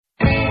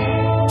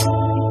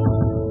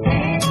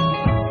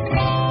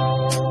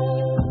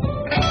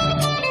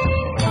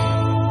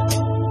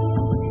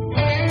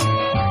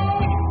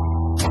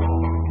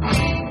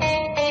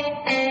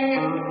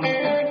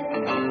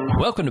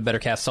welcome to Better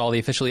Cast Saul, the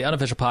officially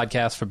unofficial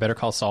podcast for Better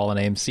Call Saul and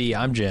AMC.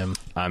 I'm Jim.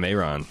 I'm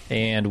Aaron.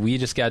 And we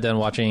just got done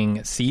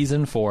watching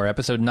Season 4,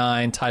 Episode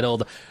 9,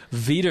 titled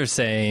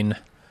Wiedersehen.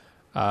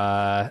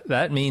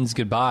 That means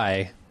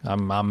goodbye.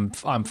 I'm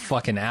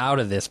fucking out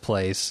of this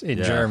place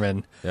in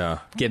German. Yeah,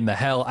 getting the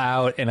hell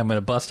out, and I'm gonna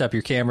bust up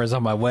your cameras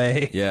on my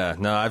way. Yeah,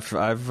 no,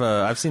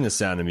 I've seen The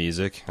Sound of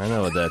Music. I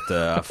know what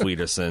that Auf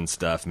Wiedersehen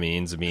stuff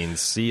means. It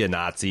means see ya,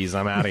 Nazis.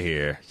 I'm out of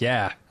here.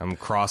 Yeah, I'm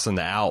crossing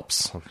the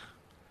Alps.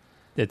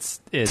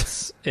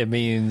 It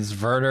means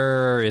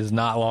Werner is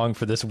not long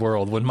for this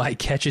world. When Mike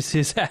catches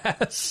his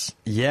ass,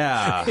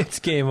 yeah, it's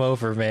game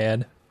over,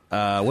 man.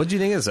 What do you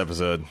think of this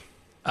episode?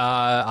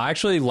 I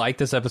actually liked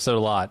this episode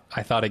a lot.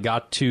 I thought it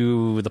got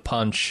to the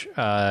punch in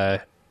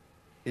a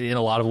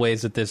lot of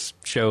ways that this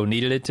show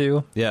needed it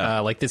to. Yeah.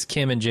 Like this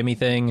Kim and Jimmy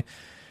thing,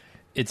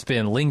 it's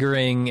been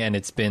lingering and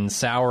it's been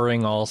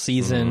souring all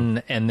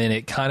season, and then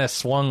it kind of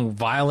swung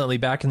violently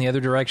back in the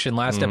other direction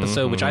last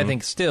episode, which I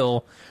think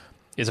still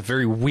is a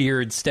very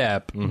weird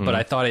step, but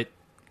I thought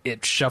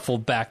it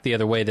shuffled back the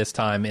other way this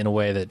time in a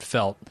way that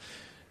felt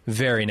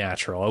very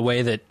natural, a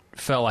way that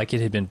felt like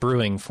it had been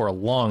brewing for a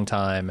long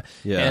time.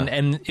 Yeah.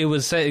 And it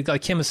was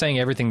like Kim was saying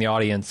everything the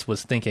audience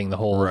was thinking the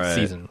whole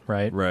season,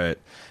 right? Right.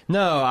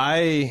 No,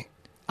 I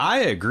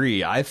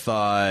agree. I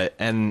thought,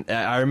 and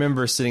I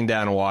remember sitting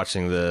down and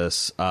watching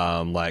this,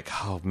 like,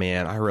 oh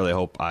man, I really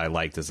hope I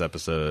like this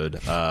episode.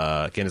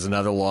 Again, it's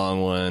another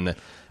long one.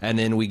 And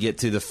then we get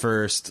to the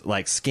first,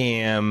 like,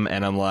 scam,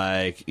 and I'm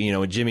like, you know,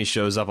 when Jimmy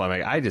shows up, I'm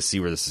like, I just see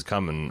where this is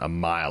coming a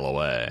mile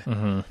away.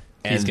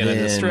 He's going to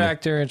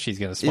distract her, and she's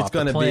going to swap it's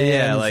gonna the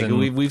plans. be,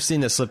 like, we've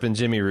seen the Slip and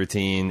Jimmy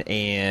routine,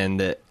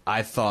 and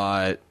I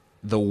thought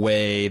the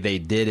way they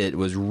did it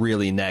was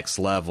really next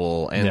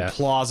level, and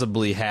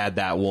plausibly had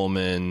that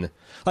woman...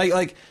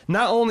 Like,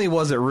 not only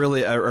was it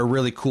really a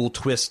really cool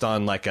twist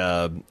on, like,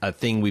 a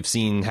thing we've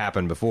seen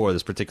happen before,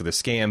 this particular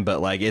scam,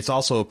 but, like, it's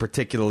also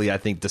particularly, I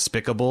think,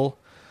 despicable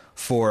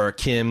for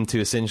Kim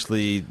to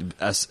essentially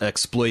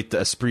exploit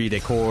the esprit de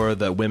corps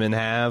that women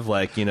have.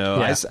 Like, you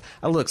know,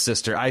 I look,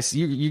 sister,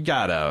 you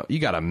got a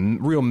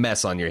real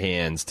mess on your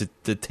hands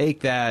to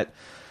take that,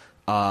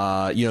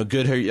 you know,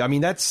 good. I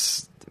mean,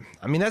 that's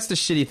the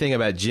shitty thing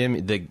about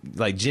Jimmy.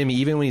 Jimmy,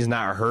 even when he's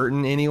not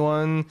hurting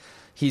anyone,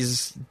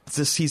 he's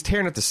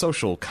tearing up the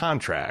social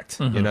contract,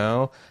 you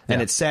know? And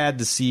it's sad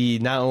to see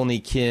not only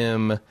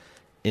Kim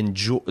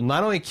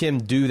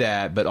do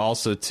that, but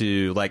also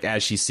to, like,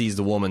 as she sees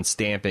the woman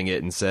stamping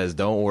it and says,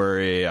 "Don't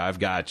worry, I've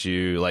got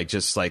you," like,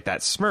 just like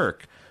that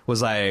smirk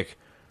was like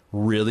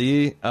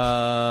really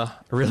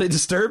really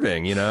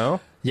disturbing, you know?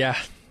 Yeah.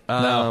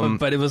 No,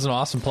 but it was an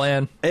awesome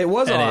plan. It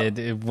was, and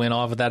it went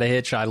off without a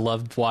hitch. I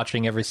loved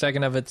watching every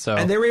second of it. So,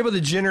 and they were able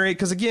to generate,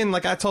 because again,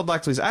 like I told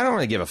Black Police, I don't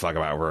really give a fuck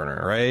about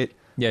Werner, right?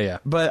 Yeah.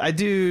 But I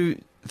do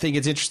think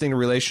it's interesting the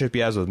relationship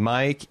he has with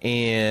Mike,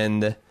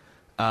 and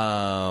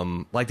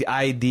like the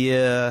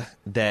idea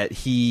that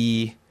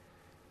he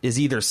is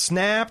either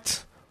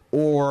snapped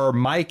or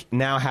Mike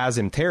now has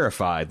him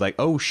terrified. Like,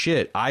 oh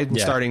shit, I've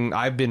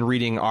been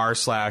reading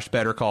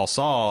r/Better Call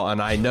Saul,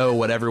 and I know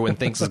what everyone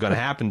thinks is going to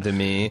happen to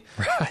me.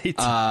 Right.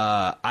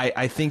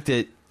 I think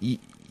that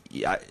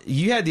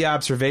you had the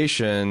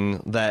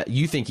observation that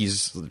you think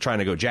he's trying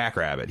to go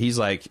jackrabbit. He's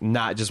like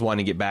not just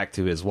wanting to get back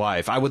to his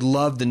wife. I would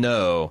love to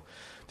know.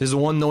 There's the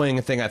one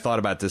annoying thing I thought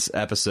about this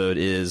episode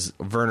is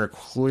Werner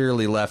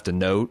clearly left a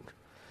note.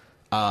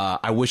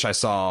 I wish I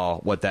saw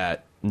what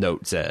that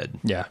note said.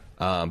 Yeah.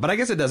 But I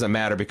guess it doesn't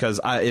matter, because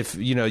if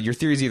you know your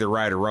theory's either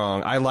right or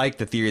wrong, I like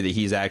the theory that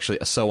he's actually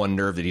so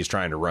unnerved that he's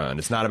trying to run.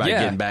 It's not about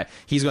getting back.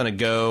 He's going to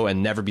go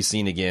and never be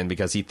seen again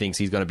because he thinks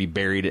he's going to be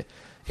buried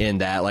in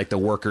that, like the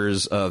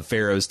workers of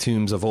Pharaoh's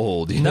tombs of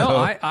old. You know?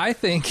 I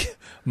think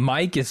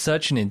Mike is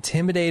such an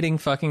intimidating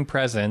fucking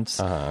presence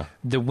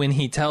that when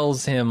he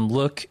tells him,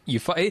 look,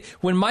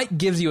 when Mike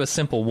gives you a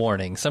simple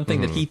warning,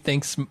 something that he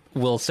thinks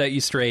will set you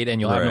straight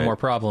and you'll have no more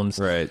problems,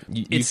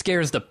 it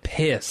scares the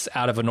piss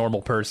out of a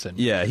normal person.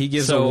 Yeah, he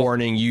gives a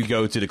warning, you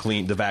go to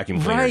the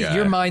vacuum cleaner guy.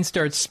 Your mind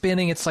starts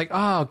spinning. It's like,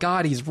 oh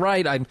God, he's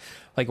right. I'm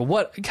like,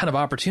 what kind of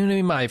opportunity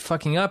am I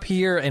fucking up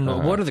here?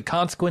 And what are the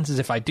consequences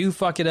if I do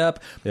fuck it up?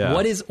 Yeah.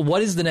 What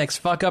is the next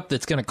fuck up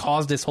that's going to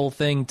cause this whole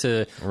thing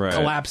to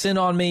collapse in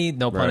on me?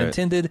 No pun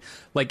intended.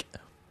 Like,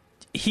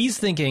 he's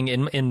thinking,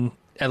 in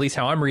at least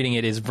how I'm reading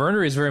it, is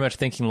Werner is very much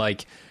thinking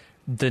like,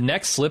 the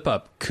next slip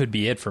up could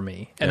be it for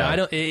me.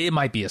 And it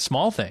might be a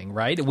small thing,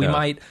 right? We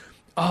might,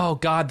 oh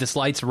God, this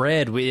light's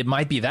red. It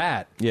might be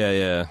that.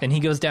 Yeah. And he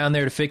goes down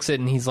there to fix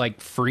it, and he's like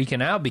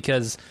freaking out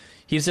because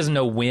he just doesn't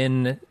know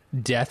when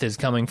death is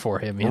coming for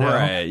him, you know?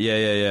 Right,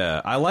 yeah.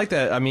 I like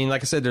that. I mean,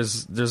 like I said,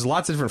 there's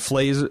lots of different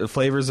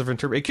flavors of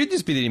interpret. It could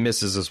just be that he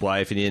misses his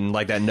wife, and he,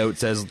 like that note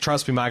says,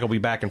 "Trust me, Mike will be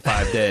back in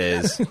 5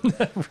 days."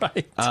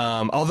 Right.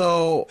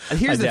 Although,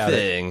 here's the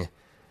thing.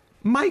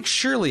 Mike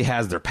surely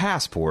has their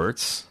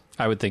passports.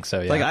 I would think so,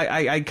 yeah. Like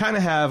I kind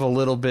of have a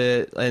little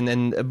bit,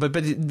 but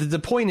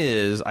the point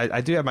is,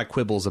 I do have my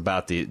quibbles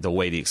about the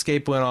way the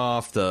escape went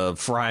off, the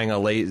frying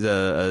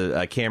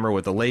a camera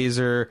with a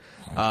laser.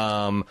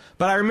 But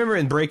I remember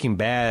in Breaking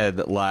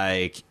Bad,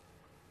 like,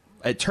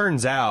 it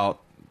turns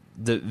out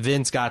that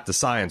Vince got the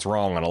science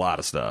wrong on a lot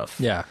of stuff.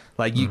 Yeah,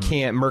 like you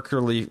can't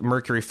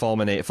mercury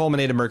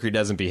fulminated mercury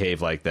doesn't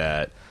behave like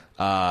that.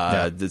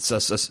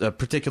 It's a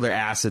particular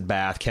acid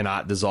bath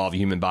cannot dissolve a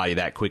human body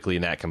that quickly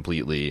and that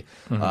completely.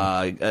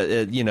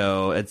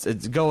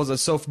 It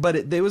goes so, but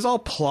it was all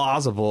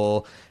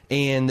plausible,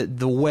 and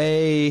the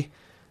way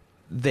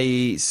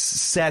they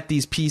set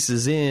these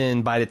pieces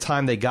in, by the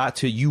time they got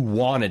to it, you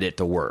wanted it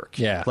to work.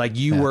 Yeah, like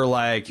you were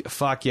like,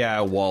 fuck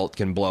yeah, Walt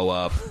can blow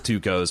up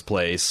Tuco's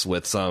place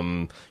with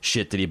some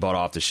shit that he bought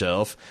off the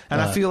shelf, and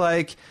I feel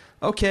like,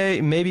 okay,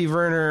 maybe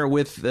Werner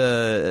with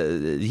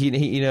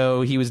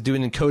he was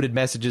doing encoded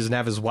messages and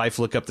have his wife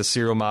look up the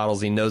serial models.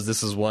 He knows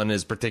this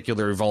is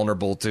particularly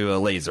vulnerable to a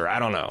laser. I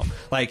don't know.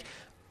 Like,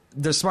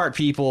 they're smart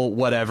people,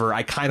 whatever.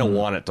 I kind of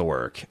want it to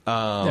work.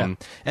 And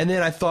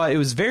then I thought it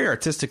was very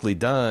artistically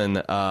done,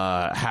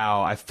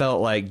 how I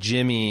felt like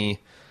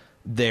Jimmy,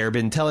 they've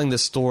been telling the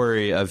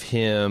story of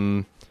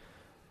him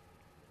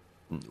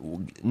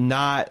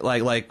not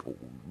like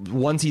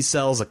once he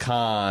sells a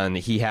con,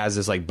 he has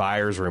this like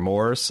buyer's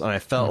remorse, and I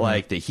felt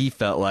like that he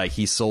felt like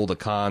he sold a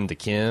con to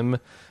Kim,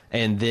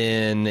 and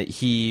then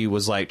he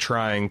was like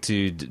trying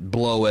to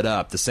blow it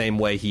up the same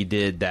way he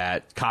did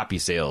that copy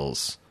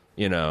sales,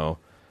 like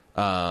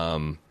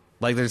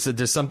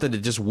there's something that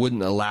just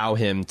wouldn't allow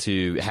him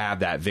to have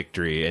that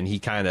victory, and he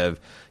kind of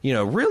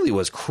really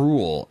was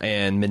cruel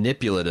and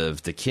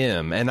manipulative to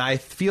Kim. And I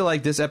feel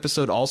like this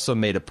episode also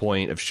made a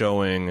point of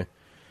showing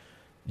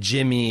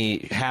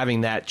Jimmy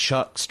having that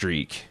Chuck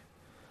streak,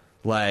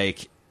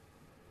 like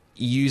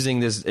using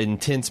this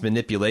intense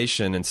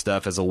manipulation and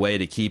stuff as a way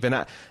to keep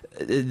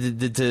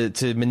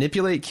to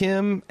manipulate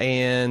Kim.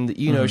 And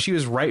she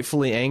was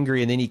rightfully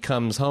angry, and then he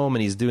comes home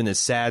and he's doing this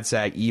sad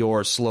sack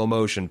Eeyore slow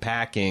motion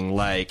packing,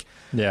 like,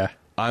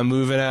 I'm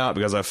moving out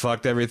because I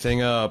fucked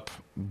everything up,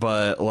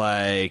 but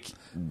like,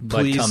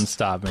 please come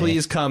stop me.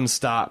 Please come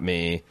stop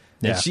me.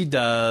 And she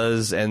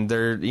does, and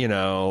they're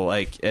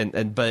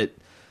but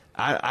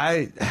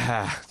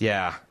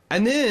yeah.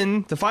 And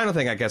then the final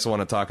thing I guess I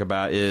want to talk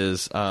about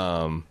is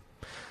the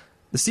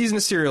season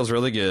of Serial is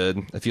really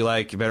good. If you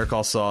like Better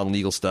Call Saul and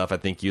legal stuff, I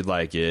think you'd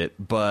like it.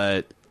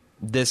 But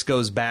this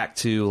goes back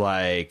to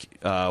like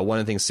one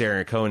of the things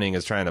Sarah Koenig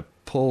is trying to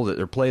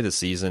play this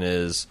season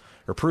is,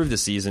 or prove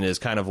this season is,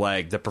 kind of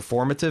like the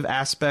performative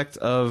aspect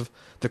of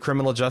the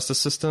criminal justice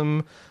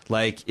system.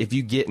 Like, if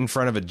you get in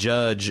front of a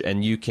judge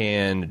and you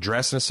can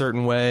dress in a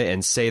certain way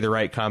and say the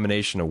right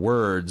combination of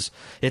words,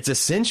 it's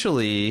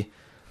essentially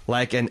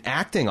like an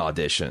acting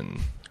audition.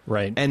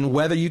 Right. And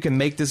whether you can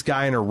make this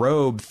guy in a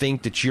robe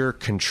think that you're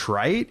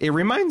contrite,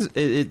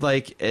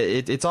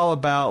 it's all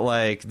about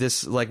like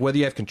this, like whether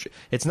you have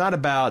it's not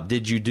about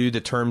did you do the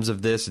terms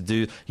of this,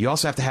 you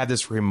also have to have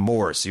this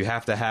remorse. You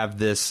have to have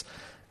this.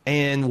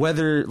 And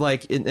whether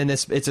like, and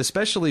it's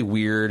especially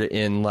weird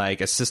in like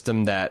a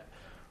system that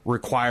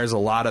requires a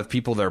lot of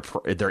people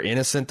that they're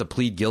innocent to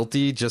plead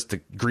guilty just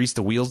to grease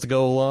the wheels to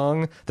go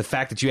along. The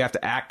fact that you have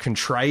to act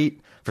contrite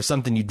for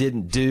something you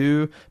didn't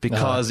do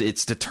because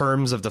it's the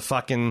terms of the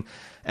fucking.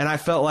 And I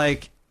felt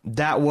like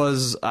that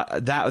was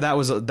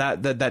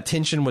that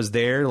tension was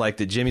there. Like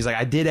that Jimmy's like,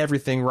 I did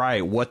everything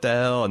right. What the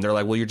hell? And they're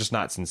like, well, you're just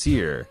not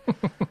sincere.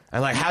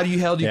 And like, how do you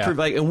prove,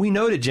 like, and we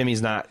know that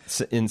Jimmy's not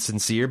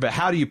insincere, but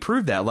how do you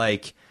prove that?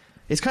 Like,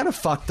 it's kind of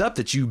fucked up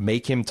that you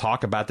make him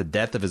talk about the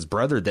death of his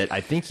brother that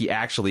I think he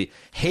actually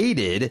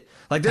hated.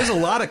 Like, there's a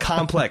lot of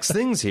complex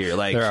things here.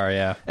 Like, there are,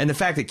 yeah. And the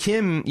fact that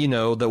Kim,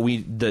 that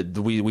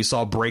we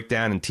saw break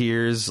down in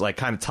tears, like,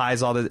 kind of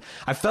ties all that.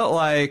 I felt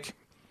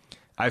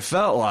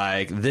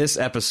like this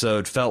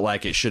episode felt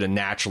like it should have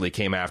naturally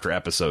came after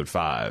episode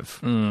 5.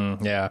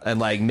 Yeah. And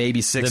like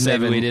maybe 6, then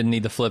 7. Maybe we didn't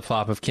need the flip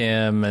flop of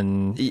Kim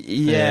and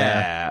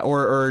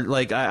or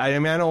like I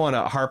mean I don't want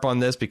to harp on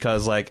this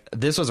because like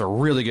this was a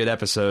really good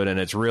episode and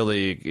it's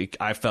really,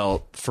 I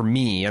felt, for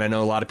me, and I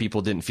know a lot of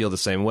people didn't feel the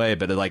same way,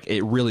 but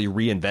it really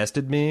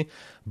reinvested me.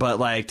 But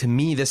like, to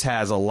me, this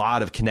has a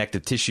lot of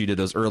connective tissue to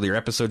those earlier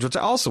episodes, which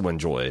I also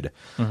enjoyed.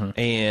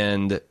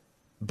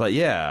 But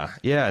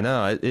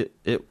it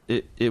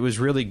was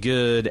really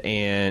good,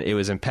 and it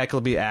was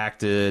impeccably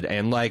acted,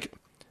 and like,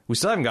 we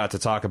still haven't got to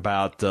talk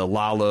about the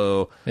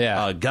Lalo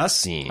Gus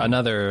scene.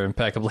 Another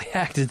impeccably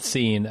acted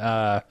scene.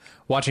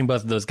 Watching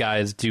both of those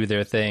guys do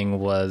their thing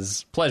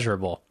was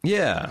pleasurable.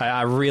 Yeah.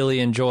 I really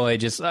enjoy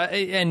just...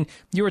 and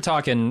you were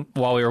talking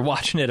while we were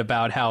watching it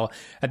about how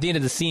at the end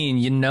of the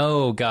scene,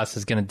 Gus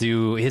is going to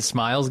do... His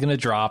smile's going to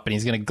drop, and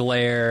he's going to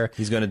glare.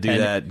 He's going to do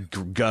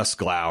that Gus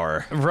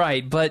glower.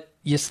 Right, but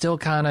you still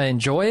kind of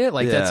enjoy it.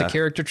 Like that's a Yeah.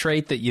 character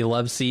trait that you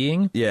love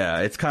seeing. Yeah,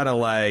 it's kind of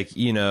like,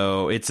 you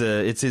know, it's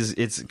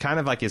kind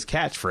of like his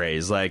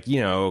catchphrase, like, you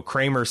know,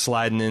 Kramer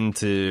sliding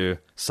into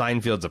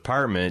Seinfeld's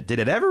apartment. Did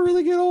it ever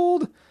really get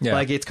old? Yeah.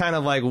 Like, it's kind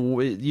of like,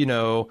 you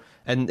know,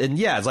 and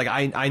yeah, it's like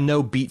I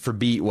know beat for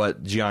beat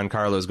what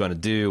Giancarlo is going to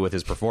do with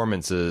his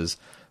performances,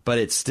 but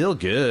it's still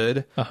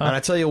good. Uh-huh. And I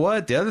tell you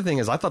what, the other thing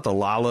is, I thought the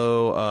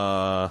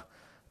Lalo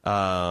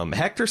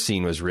Hector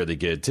scene was really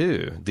good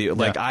too.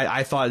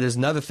 I thought there's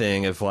another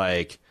thing of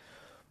like,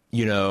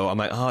 you know, I'm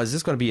like, oh, is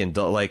this going to be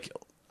like,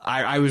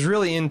 I was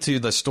really into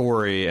the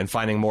story and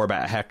finding more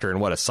about Hector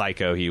and what a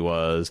psycho he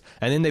was.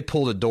 And then they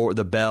pulled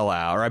the bell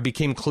out, or I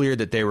became clear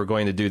that they were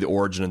going to do the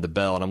origin of the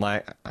bell. And I'm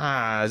like,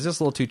 is this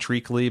a little too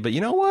treacly? But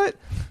you know what?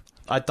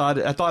 I thought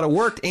it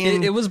worked.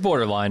 And It was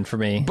borderline for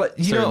me, but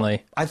you certainly.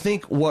 know, I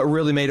think what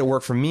really made it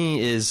work for me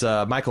is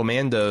Michael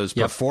Mando's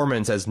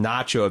performance as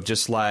Nacho, of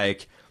just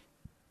like,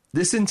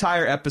 this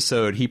entire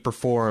episode, he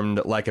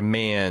performed like a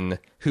man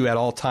who at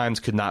all times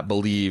could not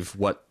believe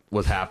what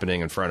was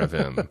happening in front of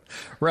him.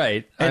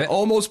 Right. And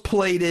almost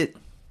played it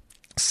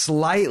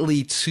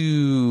slightly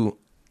too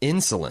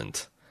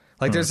insolent.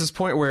 Like, there's this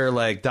point where,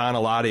 like, Don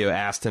Eladio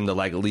asked him to,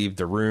 like, leave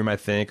the room, I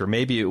think, or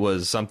maybe it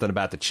was something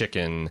about the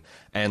chicken,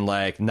 and,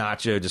 like,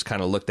 Nacho just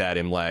kind of looked at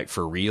him, like,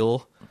 for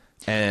real.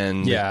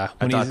 And Yeah,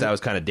 I when thought he's- that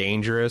was kind of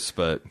dangerous,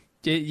 but...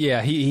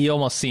 he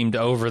almost seemed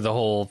over the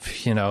whole,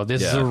 you know,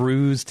 this is Yeah. a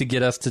ruse to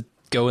get us to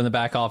go in the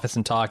back office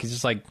and talk. He's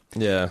just like,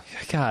 Yeah.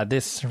 God,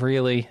 this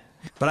really...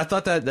 But I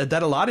thought that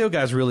Eladio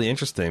guy's really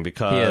interesting,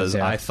 because He is,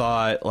 yeah. I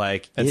thought,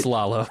 like... It's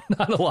Lalo,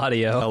 not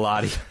Eladio.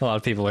 Eladio. A lot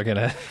of people are going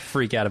to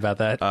freak out about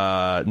that.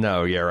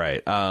 No, yeah,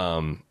 right.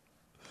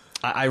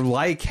 I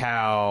like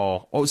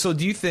how... Oh, so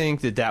do you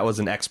think that was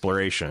an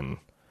exploration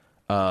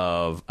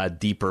of a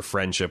deeper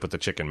friendship with the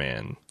Chicken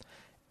Man?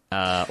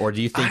 Or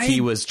do you think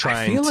he was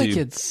trying feel to like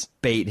it's...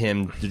 bait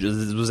him?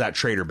 Was that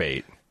traitor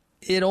bait?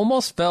 It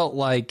almost felt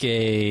like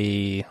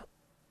a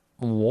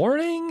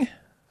warning.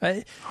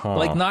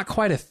 Like not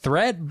quite a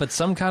threat, but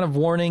some kind of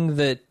warning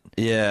that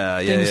Yeah,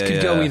 things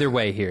could go either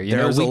way here. You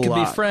There's know, a we could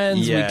lot- be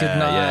friends. Yeah, we could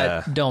not.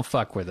 yeah. Don't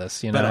fuck with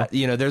us. You know. But,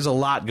 you know, there's a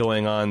lot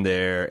going on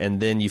there, and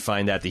then you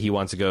find out that he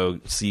wants to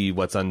go see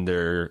what's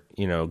under,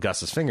 you know,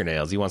 Gus's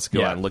fingernails. He wants to go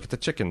Yeah. out and look at the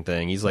chicken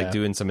thing. He's, like, Yeah.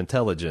 doing some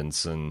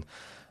intelligence, and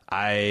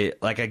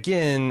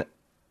again,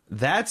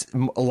 that's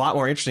a lot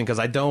more interesting, because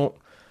I don't...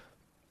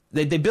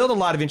 They build a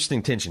lot of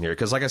interesting tension here,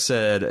 because like I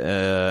said,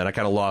 and I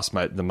kind of lost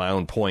my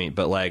own point,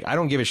 but like, I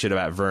don't give a shit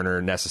about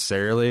Werner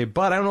necessarily,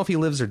 but I don't know if he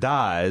lives or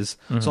dies.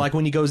 So like,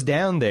 when he goes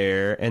down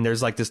there and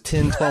there's like this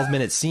 10-12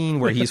 minute scene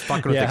where he's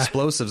fucking with Yeah.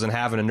 explosives and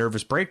having a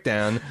nervous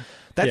breakdown,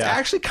 that's Yeah.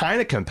 actually kind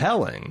of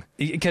compelling.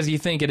 Because you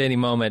think at any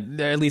moment,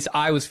 or at least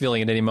I was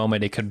feeling at any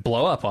moment, it could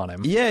blow up on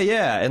him.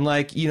 Yeah, and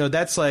like, you know,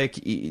 that's like,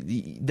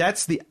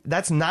 that's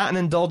not an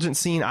indulgent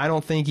scene, I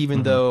don't think,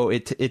 even though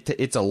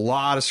it's a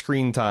lot of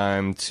screen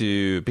time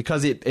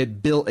because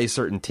it built a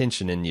certain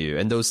tension in you.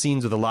 And those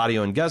scenes with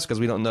Eladio and Gus, because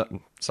we don't know,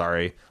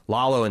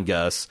 Lalo and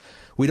Gus,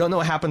 we don't know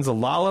what happens to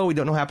Lalo, we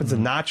don't know what happens to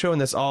Nacho, and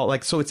that's all,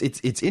 like, so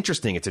it's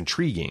interesting, it's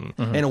intriguing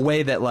in a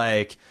way that,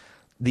 like,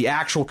 the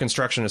actual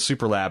construction of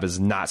Super Lab is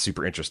not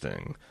super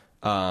interesting.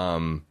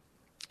 But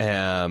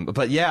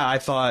yeah, I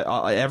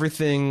thought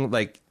everything,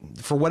 like,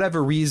 for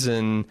whatever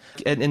reason,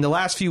 in the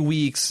last few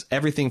weeks,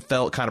 everything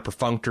felt kind of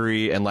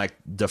perfunctory, and like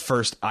the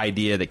first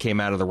idea that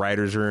came out of the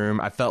writer's room,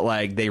 I felt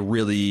like they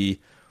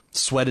really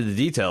sweated the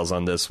details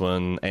on this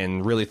one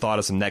and really thought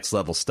of some next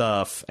level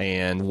stuff,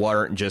 and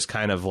weren't just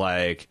kind of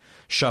like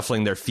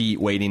shuffling their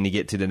feet waiting to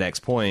get to the next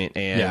point.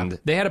 And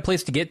They had a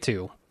place to get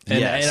to. And,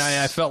 Yes. and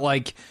I felt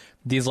like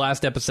these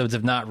last episodes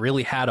have not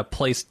really had a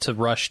place to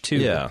rush to.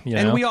 Yeah, you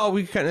and know?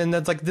 and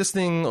that's like, this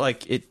thing,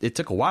 like, it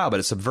took a while, but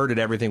it subverted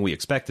everything we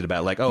expected about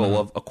it. Like, oh,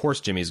 well, of course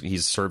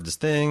he's served his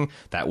thing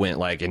that went,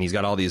 like, and he's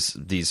got all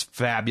these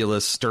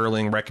fabulous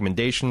sterling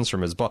recommendations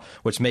from his boss,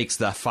 which makes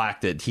the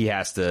fact that he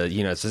has to,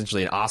 you know,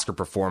 essentially an Oscar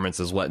performance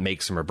is what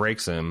makes him or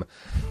breaks him.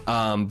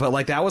 But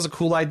like, that was a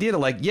cool idea to,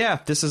 like, yeah,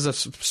 this is the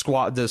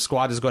squad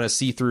is going to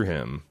see through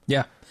him.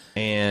 Yeah.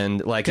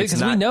 And like, it's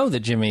Because not, we know that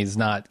Jimmy's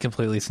not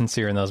completely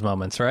sincere in those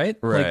moments, right?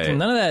 Right. Like,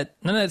 none of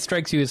that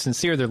strikes you as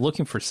sincere. They're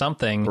looking for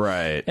something.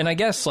 Right. And I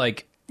guess,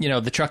 like, you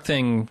know, the truck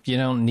thing, you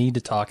don't need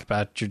to talk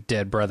about your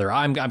dead brother.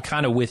 I'm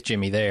kind of with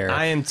Jimmy there.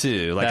 I am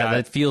too. Like,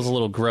 that feels a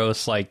little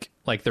gross. Like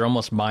they're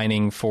almost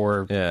mining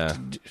for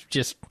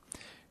just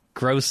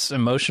gross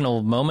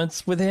emotional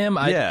moments with him.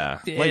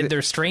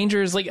 They're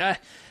strangers. Like, I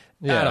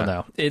don't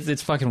know.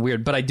 It's fucking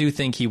weird, but I do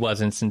think he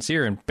wasn't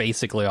sincere in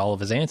basically all of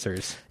his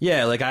answers.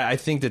 Yeah, like, I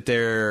think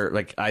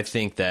that I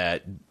think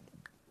that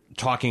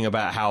talking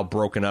about how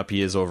broken up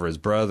he is over his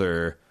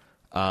brother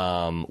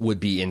would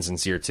be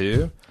insincere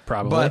too.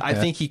 Probably. But I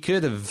think he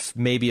could have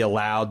maybe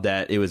allowed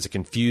that it was a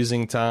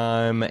confusing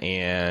time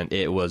and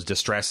it was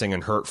distressing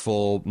and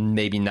hurtful,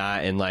 maybe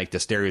not in like the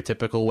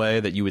stereotypical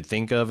way that you would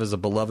think of as a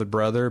beloved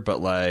brother,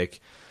 but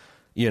like,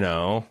 you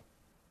know,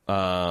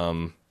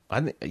 so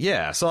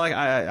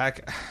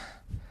like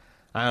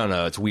I don't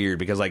know. It's weird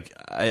because, like,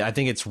 I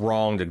think it's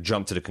wrong to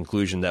jump to the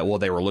conclusion that, well,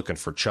 they were looking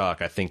for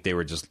Chuck. I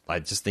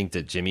just think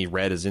that Jimmy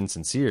Red is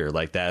insincere.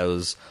 Like, that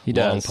was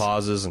long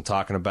pauses and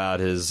talking about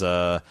his,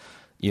 by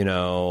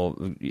the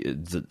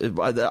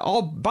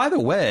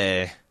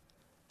way,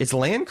 it's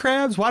land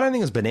crabs? Why do I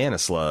think it's banana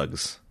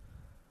slugs?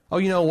 Oh,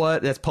 you know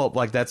what? That's Pulp.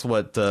 Like, that's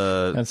what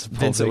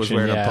Vincent was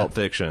wearing on Pulp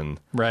Fiction.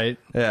 Right.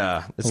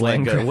 Yeah. It's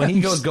like when he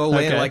goes go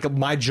land, like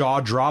my jaw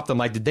dropped. I'm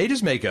like, did they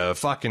just make a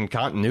fucking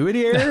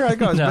continuity error? I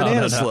go, it's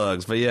banana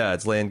slugs. But yeah,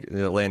 it's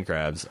land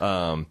crabs.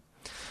 I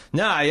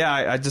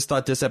just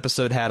thought this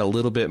episode had a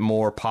little bit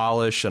more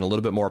polish and a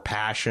little bit more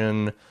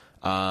passion.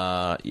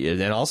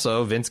 And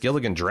also Vince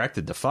Gilligan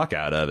directed the fuck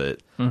out of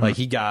it. Mm-hmm. Like,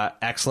 he got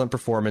excellent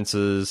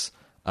performances.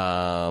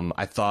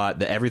 I thought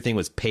that everything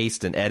was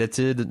paced and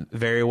edited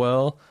very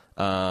well.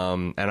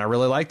 And I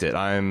really liked it.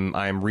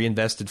 I'm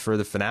reinvested for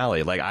the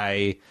finale. Like,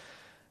 I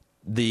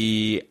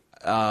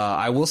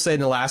will say in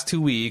the last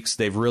 2 weeks,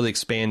 they've really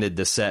expanded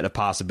the set of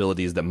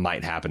possibilities that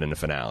might happen in the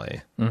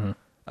finale.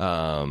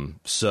 Mm-hmm.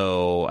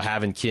 So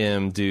having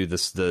Kim do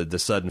this, the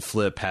sudden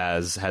flip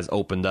has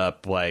opened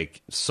up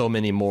like so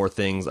many more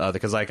things.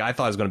 Because like I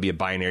thought it was going to be a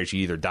binary, she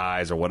either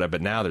dies or whatever,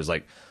 but now there's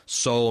like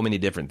so many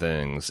different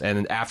things.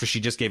 And after she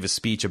just gave a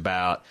speech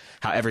about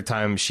how every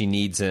time she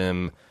needs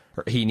him,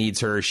 or he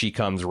needs her, she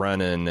comes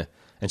running,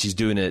 and she's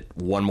doing it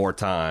one more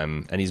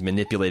time, and he's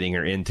manipulating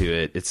her into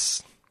it.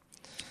 It's.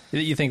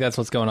 You think that's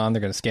what's going on? They're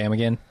going to scam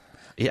again?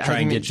 Yeah, try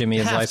and get Jimmy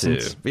his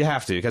license. We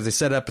have to, because they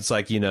set up. It's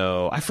like,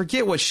 I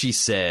forget what she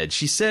said.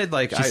 She said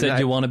like,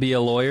 you want to be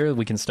a lawyer?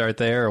 We can start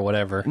there or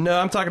whatever. No,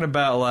 I'm talking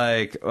about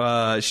like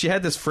she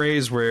had this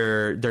phrase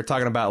where they're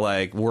talking about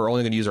like we're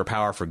only going to use our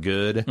power for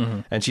good, mm-hmm.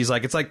 and she's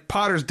like, it's like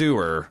Potter's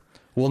doer.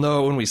 We'll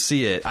know it when we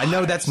see it. I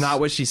know that's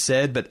not what she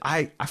said, but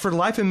I for the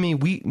life of me,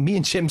 me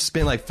and Jim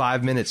spent like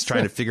 5 minutes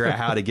trying to figure out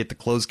how to get the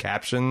closed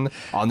caption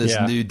on this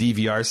new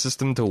DVR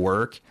system to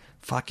work.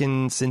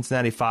 Fucking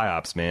Cincinnati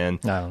FIOPs, man.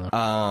 I don't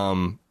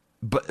know.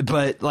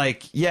 But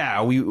like, yeah,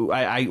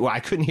 I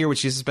couldn't hear what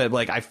she said, but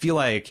like, I feel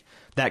like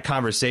that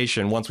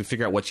conversation, once we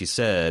figure out what she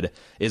said,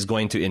 is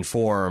going to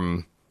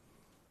inform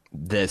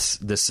this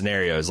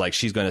scenario. Is like,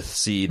 she's going to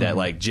see that, mm-hmm.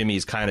 like,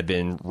 Jimmy's kind of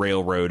been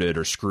railroaded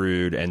or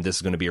screwed, and this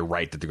is going to be a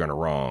right that they're going to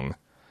wrong.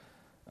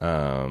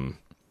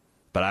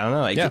 But I don't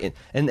know.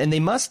 And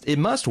it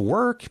must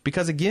work,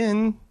 because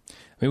again,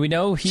 I mean, we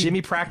know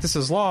Jimmy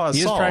practices law.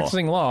 He is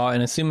practicing law,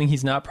 and assuming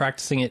he's not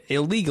practicing it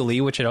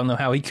illegally, which I don't know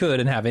how he could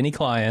and have any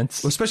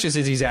clients. Well, especially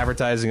since he's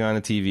advertising on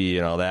the TV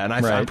and all that.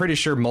 And I'm pretty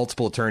sure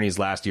multiple attorneys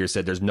last year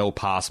said there's no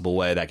possible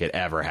way that could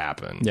ever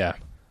happen. Yeah.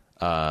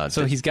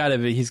 So he's got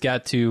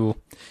to.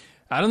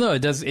 I don't know.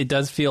 It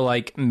does feel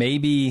like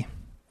maybe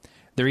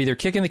they're either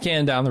kicking the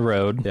can down the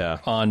road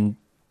on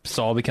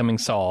Saul becoming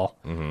Saul,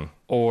 mm-hmm.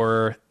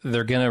 or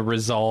they're going to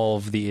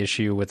resolve the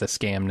issue with a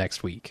scam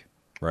next week.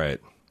 Right.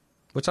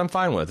 Which I'm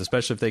fine with,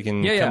 especially if they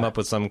can come up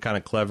with some kind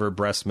of clever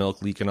breast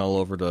milk leaking all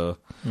over the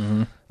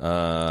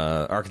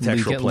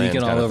architectural plans.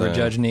 Leaking all over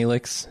Judge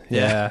Neelix.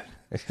 Yeah.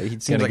 He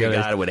seems like a guy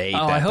that would hate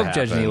that. I hope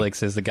Judge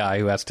Neelix is the guy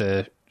who has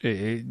to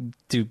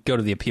go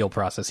to the appeal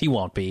process. He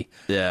won't be.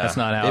 Yeah. That's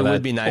not how it that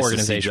would be nice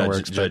organization to see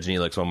works. Judge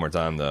Neelix one more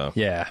time, though.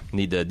 Yeah.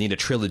 Need a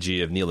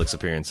trilogy of Neelix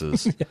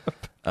appearances. Yep.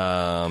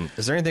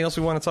 Is there anything else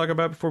we want to talk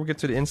about before we get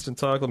to the instant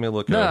talk? Let me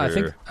look over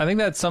here. I think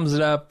that sums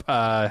it up.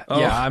 Yeah,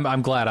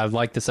 I'm glad. I've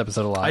liked this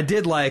episode a lot. I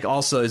did like,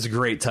 also, it's a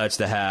great touch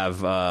to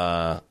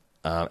have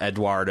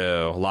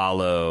Eduardo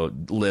Lalo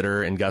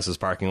litter in Gus's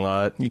parking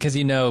lot, because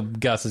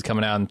Gus is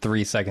coming out in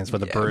 3 seconds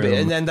with a broom.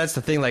 And then that's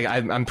the thing, like,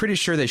 I'm pretty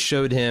sure they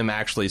showed him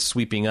actually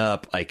sweeping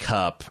up a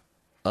cup.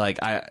 Like,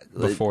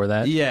 before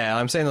that, yeah,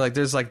 I'm saying, like,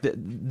 there's like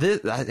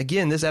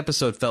this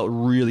episode felt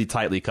really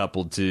tightly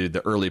coupled to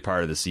the early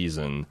part of the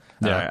season,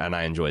 and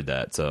I enjoyed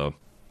that. So, all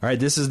right,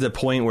 this is the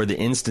point where the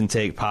Instant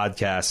Take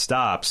podcast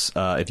stops.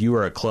 If you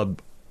are a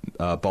Club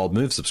Bald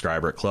Move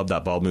subscriber at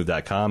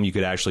club.baldmove.com, you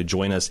could actually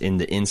join us in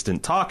the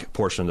Instant Talk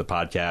portion of the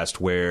podcast,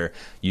 where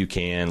you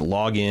can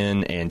log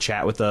in and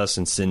chat with us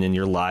and send in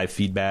your live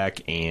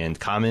feedback and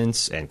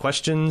comments and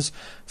questions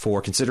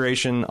for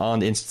consideration on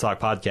the Instant Talk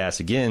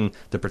podcast. Again,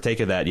 to partake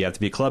of that, you have to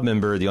be a club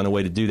member. The only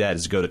way to do that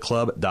is to go to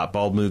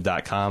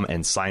club.baldmove.com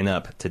and sign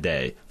up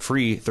today.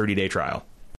 Free 30-day trial.